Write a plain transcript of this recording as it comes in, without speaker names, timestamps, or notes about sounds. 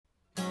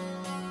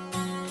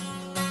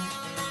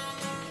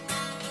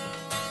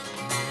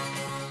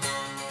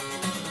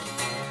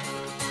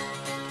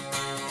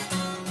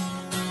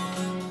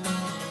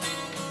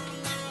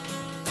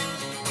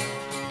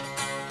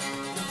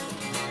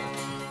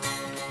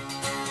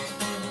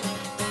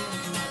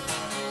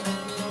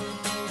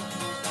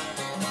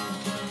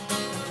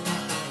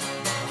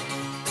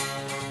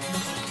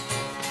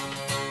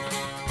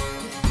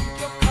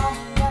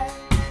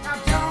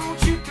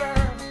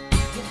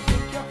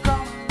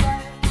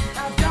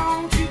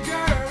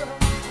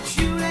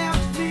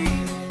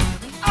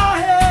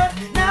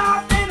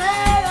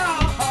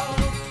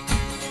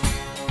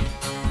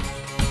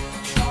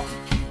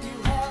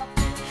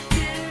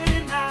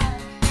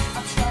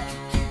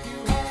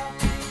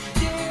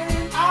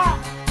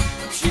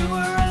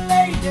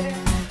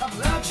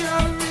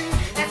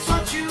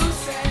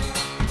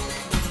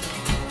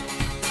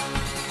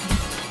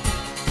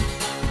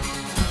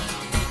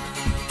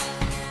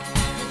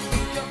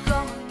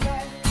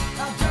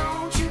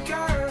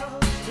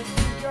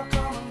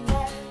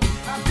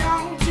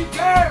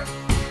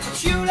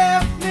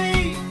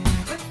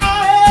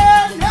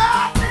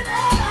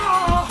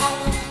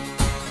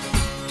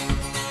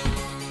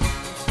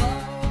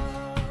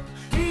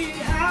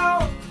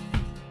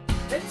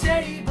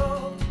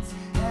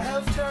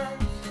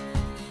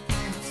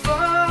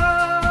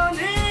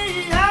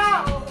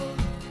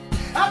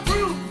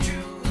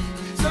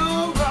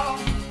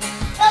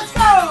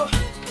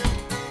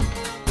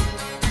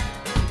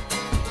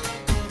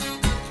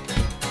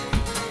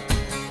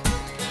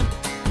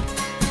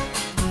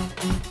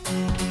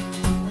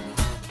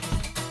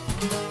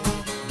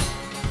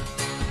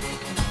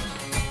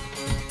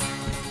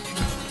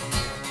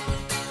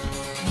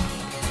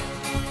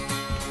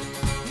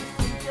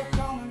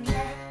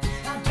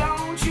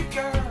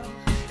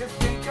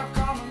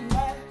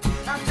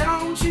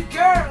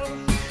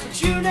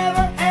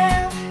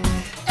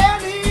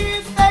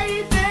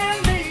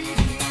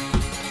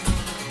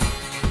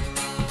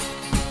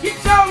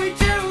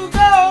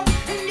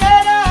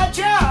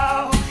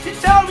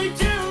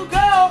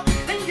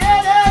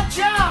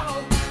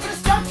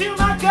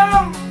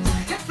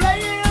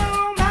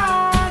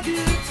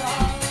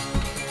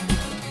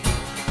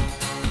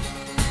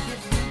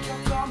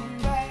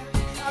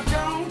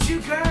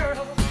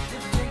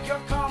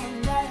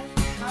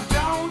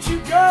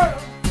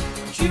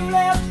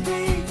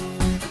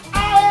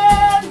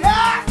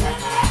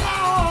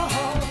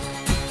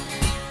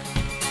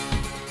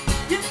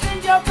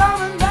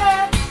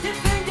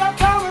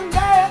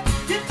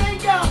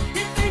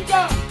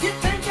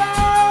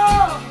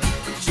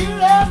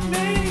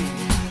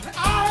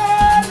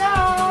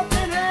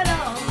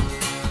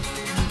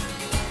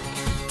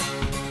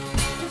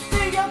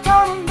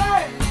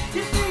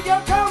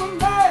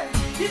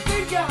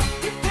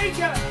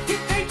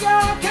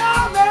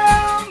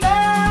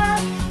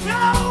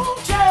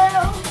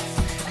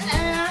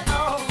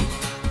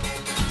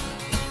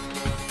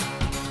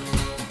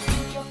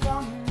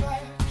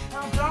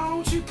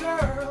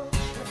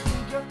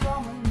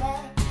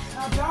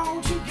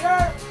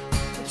girl,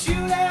 but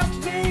you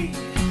left me.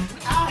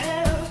 I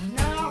have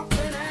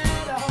nothing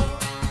at all.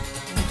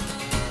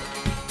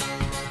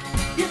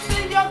 You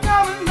think you're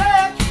coming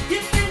back? You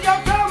think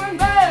you're coming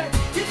back?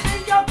 You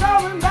think you're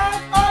coming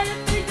back? Or you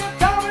think you're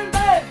coming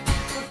back?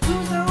 But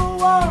who's the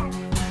one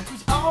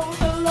who's all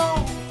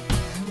alone,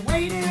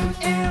 waiting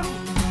in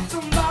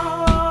some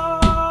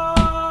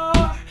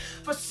bar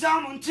for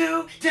someone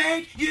to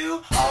take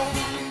you home?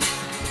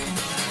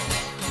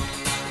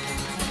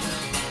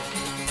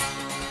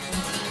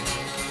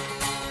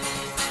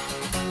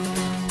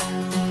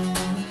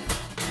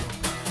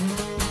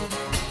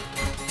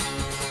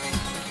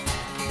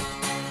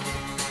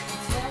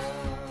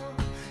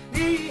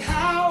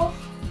 How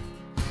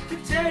the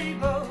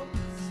tables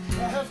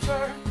have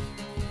turned.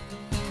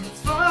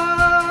 It's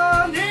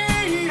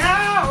funny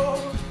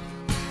how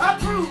I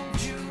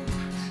proved you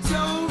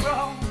so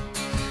wrong.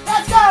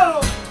 Let's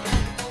go!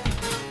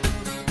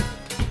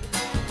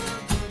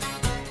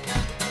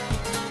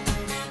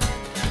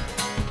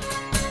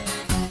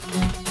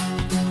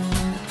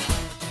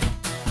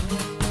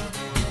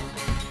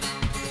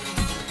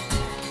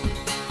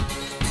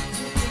 You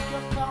think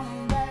you're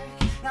coming back?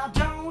 Now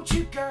don't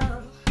you,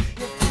 girl?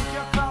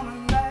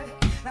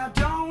 Now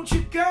don't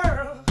you,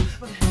 girl,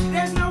 but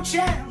there's no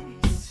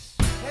chance,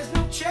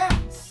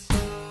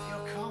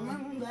 you're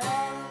coming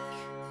back.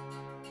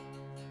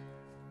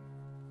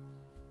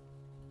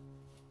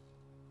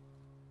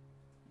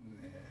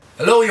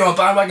 Hello, you're on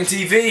Bandwagon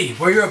TV.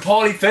 We're here at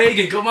Pauly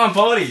Fagan. Come on,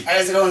 Pauly.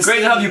 How's it going, Great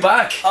to have you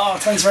back. Oh,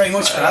 thanks very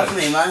much for having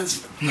me, man.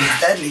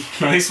 It's deadly.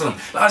 Nice one.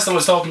 Last time I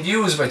was talking to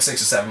you was about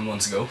 6 or 7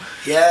 months ago.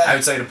 Yeah.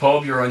 Outside a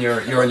pub, you're on your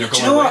Do you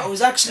know what? It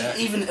was actually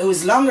it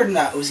was longer than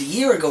that. It was a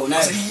year ago now.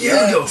 Was it a year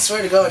ago? I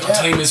swear to God, yeah.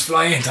 Time is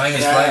flying, time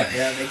is flying.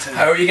 Yeah, big time.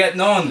 How are you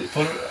getting on?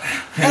 Put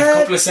a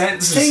couple of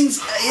sentences.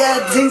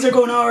 Things are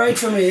going alright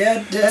for me,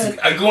 yeah.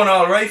 Going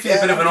alright for you,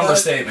 a bit of an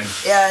understatement.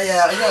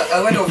 Yeah.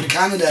 I went over to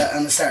Canada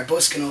and I started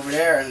busking over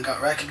there and got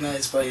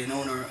recognised by an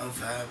owner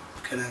of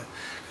kind of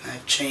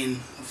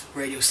chain of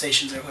radio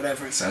stations or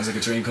whatever. Sounds like a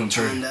dream come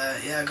true. And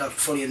I got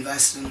fully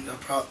invested and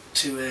got brought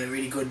to a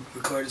really good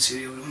recording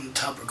studio, one of the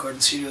top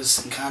recording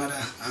studios in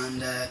Canada,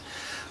 and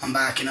I'm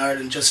back in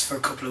Ireland just for a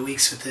couple of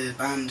weeks with the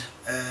band.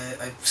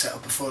 I set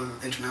up a full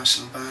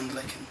international band,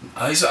 like.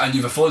 And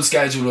you've a full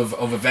schedule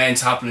of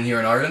events happening here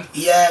in Ireland?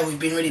 Yeah, we've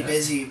been really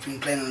busy. We've been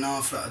playing an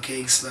awful lot of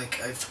gigs. Like,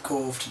 I have to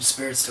go over to the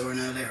Spirit Store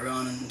now later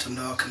on in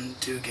Dundalk and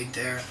do a gig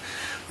there.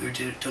 We were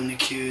done the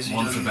queues.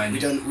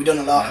 We done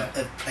a lot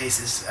of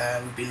places.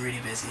 We've been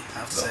really busy, I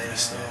have to say.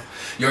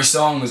 Your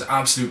song was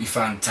absolutely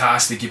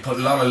fantastic. You put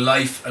a lot of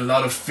life, a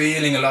lot of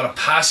feeling, a lot of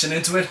passion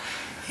into it.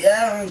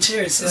 Yeah, man,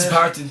 cheers. This is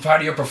part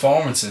of your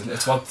performance.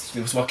 It's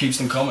what keeps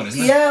them coming,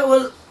 isn't it? Yeah,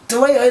 well,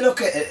 the way I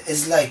look at it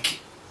is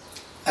like,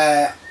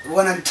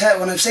 when I'm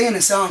singing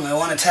a song, I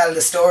want to tell the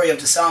story of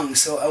the song.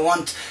 So I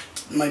want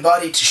my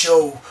body to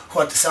show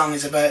what the song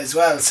is about as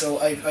well. So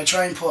I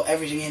try and put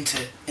everything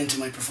into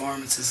my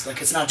performances.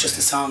 Like, it's not just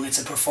a song; it's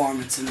a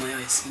performance in my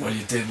eyes. You know? Well,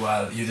 you did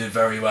well. You did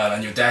very well,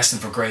 and you're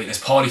destined for greatness.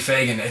 Pauly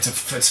Fagan, it's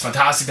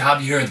fantastic to have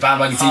you here at the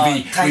Bandwagon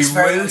TV. Thanks we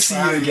very will much see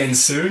you again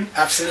soon.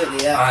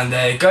 Absolutely, yeah. And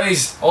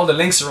guys, all the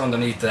links are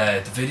underneath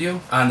the video,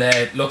 and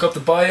look up the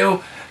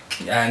bio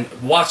and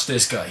watch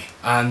this guy,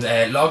 and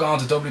log on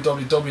to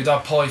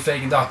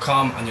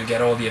www.paulyfagan.com and you'll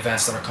get all the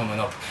events that are coming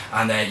up.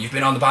 And you've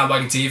been on the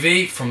Bandwagon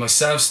TV. From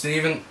myself,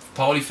 Stephen,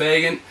 Pauly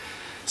Fagan.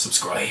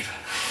 Subscribe.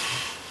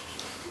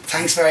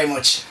 Thanks very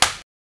much.